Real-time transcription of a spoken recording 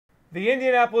The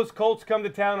Indianapolis Colts come to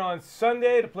town on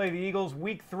Sunday to play the Eagles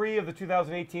Week 3 of the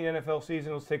 2018 NFL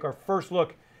season. Let's take our first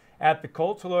look at the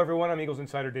Colts. Hello, everyone. I'm Eagles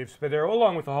insider Dave Spadaro,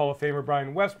 along with the Hall of Famer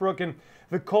Brian Westbrook. And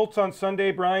the Colts on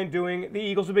Sunday, Brian, doing the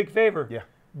Eagles a big favor. Yeah.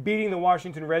 Beating the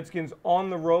Washington Redskins on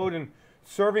the road and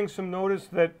serving some notice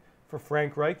that for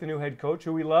Frank Reich, the new head coach,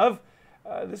 who we love,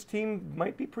 this team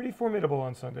might be pretty formidable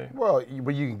on Sunday. Well,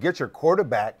 when you can get your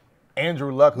quarterback,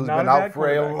 Andrew Luck, who's been out for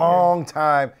a long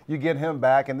time, you get him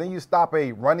back, and then you stop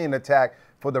a running attack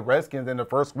for the Redskins in the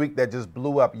first week that just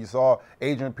blew up. You saw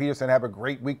Adrian Peterson have a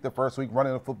great week the first week,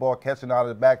 running the football, catching out of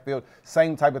the backfield.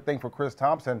 Same type of thing for Chris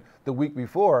Thompson the week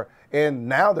before. And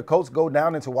now the Colts go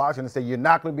down into Washington and say, you're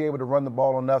not going to be able to run the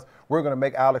ball on us. We're going to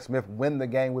make Alex Smith win the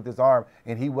game with his arm,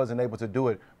 and he wasn't able to do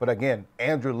it. But again,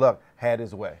 Andrew Luck had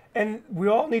his way. And we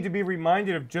all need to be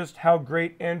reminded of just how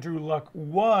great Andrew Luck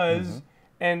was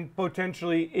and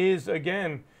potentially is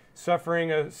again,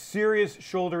 suffering a serious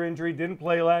shoulder injury, didn't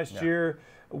play last year.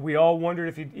 We all wondered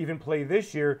if he'd even play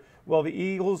this year. Well, the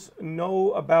Eagles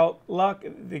know about Luck.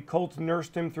 The Colts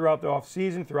nursed him throughout the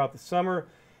offseason, throughout the summer,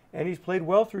 and he's played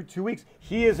well through 2 weeks.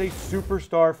 He is a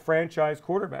superstar franchise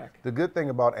quarterback. The good thing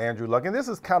about Andrew Luck, and this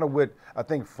is kind of what I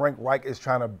think Frank Reich is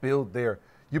trying to build there.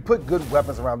 You put good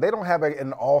weapons around. They don't have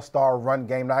an all-star run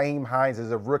game. Nyheim Hines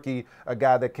is a rookie, a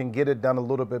guy that can get it done a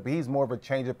little bit, but he's more of a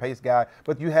change-of-pace guy.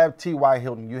 But you have T.Y.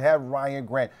 Hilton. You have Ryan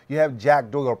Grant. You have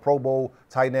Jack Doyle, a Pro Bowl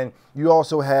tight end. You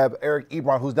also have Eric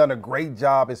Ebron, who's done a great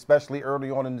job, especially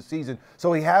early on in the season.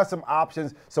 So he has some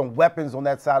options, some weapons on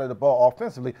that side of the ball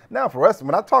offensively. Now, for us,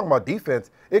 when I'm talking about defense,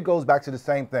 it goes back to the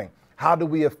same thing. How do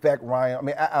we affect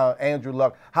Andrew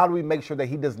Luck? How do we make sure that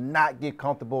he does not get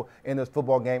comfortable in this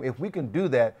football game? If we can do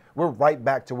that, we're right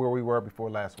back to where we were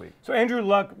before last week. So Andrew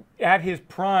Luck, at his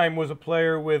prime, was a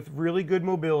player with really good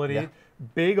mobility,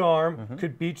 big arm,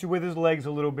 could beat you with his legs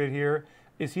a little bit here.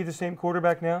 Is he the same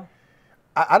quarterback now?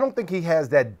 I don't think he has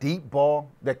that deep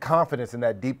ball, that confidence in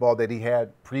that deep ball that he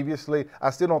had previously. I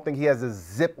still don't think he has a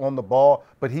zip on the ball,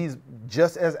 but he's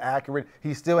just as accurate.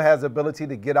 He still has the ability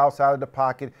to get outside of the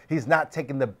pocket. He's not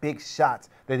taking the big shots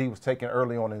that he was taking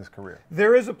early on in his career.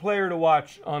 There is a player to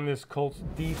watch on this Colts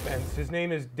defense. His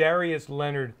name is Darius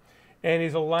Leonard, and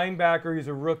he's a linebacker. He's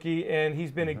a rookie, and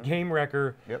he's been a game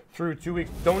wrecker through 2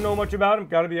 weeks. Don't know much about him,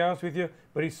 got to be honest with you,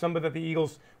 but he's somebody that the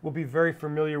Eagles will be very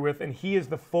familiar with, and he is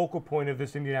the focal point of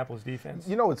this Indianapolis defense.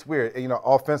 You know, it's weird. You know,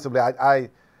 offensively, I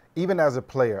even as a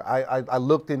player, I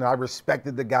looked in and I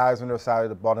respected the guys on their side of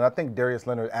the ball, and I think Darius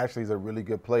Leonard actually is a really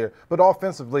good player. But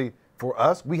offensively, for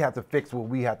us, we have to fix what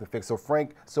we have to fix.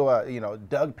 So you know,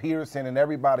 Doug Peterson and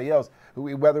everybody else,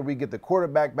 whether we get the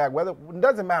quarterback back, it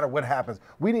doesn't matter what happens.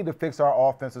 We need to fix our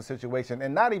offensive situation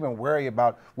and not even worry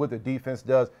about what the defense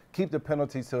does. Keep the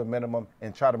penalties to a minimum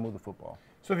and try to move the football.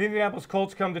 So the Indianapolis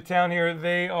Colts come to town here.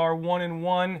 They are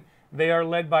 1-1. They are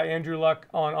led by Andrew Luck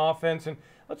on offense. And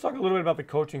let's talk a little bit about the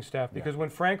coaching staff, because when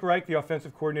Frank Reich, the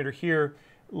offensive coordinator here,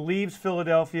 leaves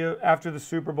Philadelphia after the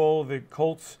Super Bowl, the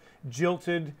Colts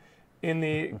jilted in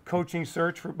the coaching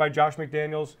search by Josh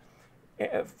McDaniels.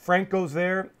 Frank goes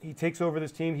there. He takes over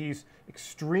this team. He's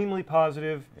extremely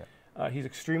positive. He's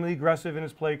extremely aggressive in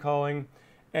his play calling.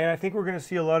 And I think we're going to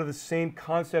see a lot of the same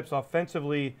concepts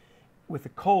offensively with the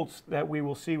Colts that we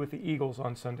will see with the Eagles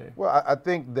on Sunday. Well, I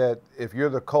think that if you're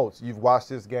the Colts, you've watched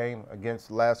this game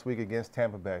last week against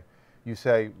Tampa Bay. You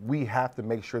say, we have to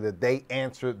make sure that they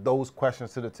answer those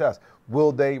questions to the test.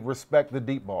 Will they respect the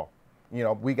deep ball? You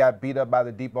know, we got beat up by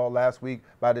the deep ball last week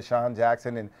by Deshaun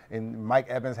Jackson, and Mike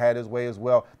Evans had his way as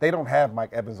well. They don't have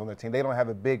Mike Evans on their team. They don't have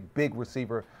a big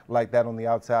receiver like that on the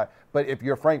outside. But if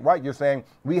you're Frank Reich, you're saying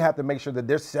we have to make sure that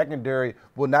their secondary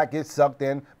will not get sucked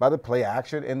in by the play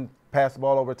action and pass the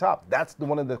ball over top. That's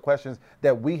one of the questions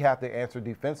that we have to answer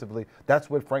defensively. That's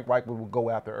what Frank Reich will go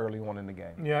after early on in the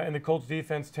game. Yeah, and the Colts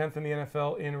defense, 10th in the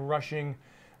NFL in rushing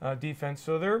defense.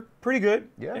 So they're pretty good,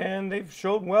 and they've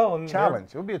showed well. And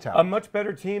it'll be a challenge. A much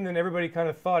better team than everybody kind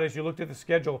of thought. As you looked at the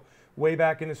schedule way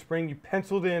back in the spring, you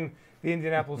penciled in the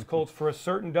Indianapolis Colts for a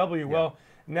certain W. Well,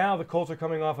 now the Colts are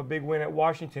coming off a big win at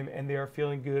Washington, and they are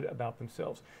feeling good about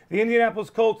themselves. The Indianapolis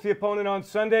Colts, the opponent on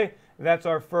Sunday. That's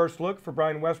our first look. For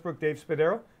Brian Westbrook, Dave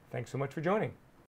Spadaro, thanks so much for joining.